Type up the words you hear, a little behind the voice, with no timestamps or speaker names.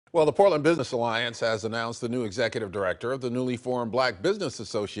Well, the Portland Business Alliance has announced the new executive director of the newly formed Black Business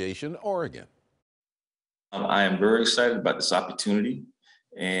Association, Oregon. I am very excited about this opportunity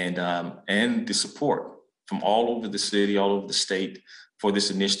and the support from all over the city, all over the state for this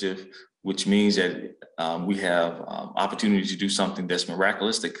initiative, which means that we have opportunity to do something that's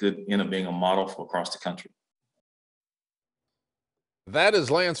miraculous that could end up being a model for across the country. That is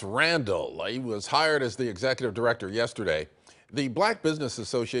Lance Randall. He was hired as the executive director yesterday. The Black Business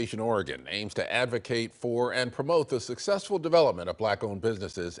Association Oregon aims to advocate for and promote the successful development of Black owned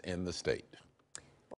businesses in the state.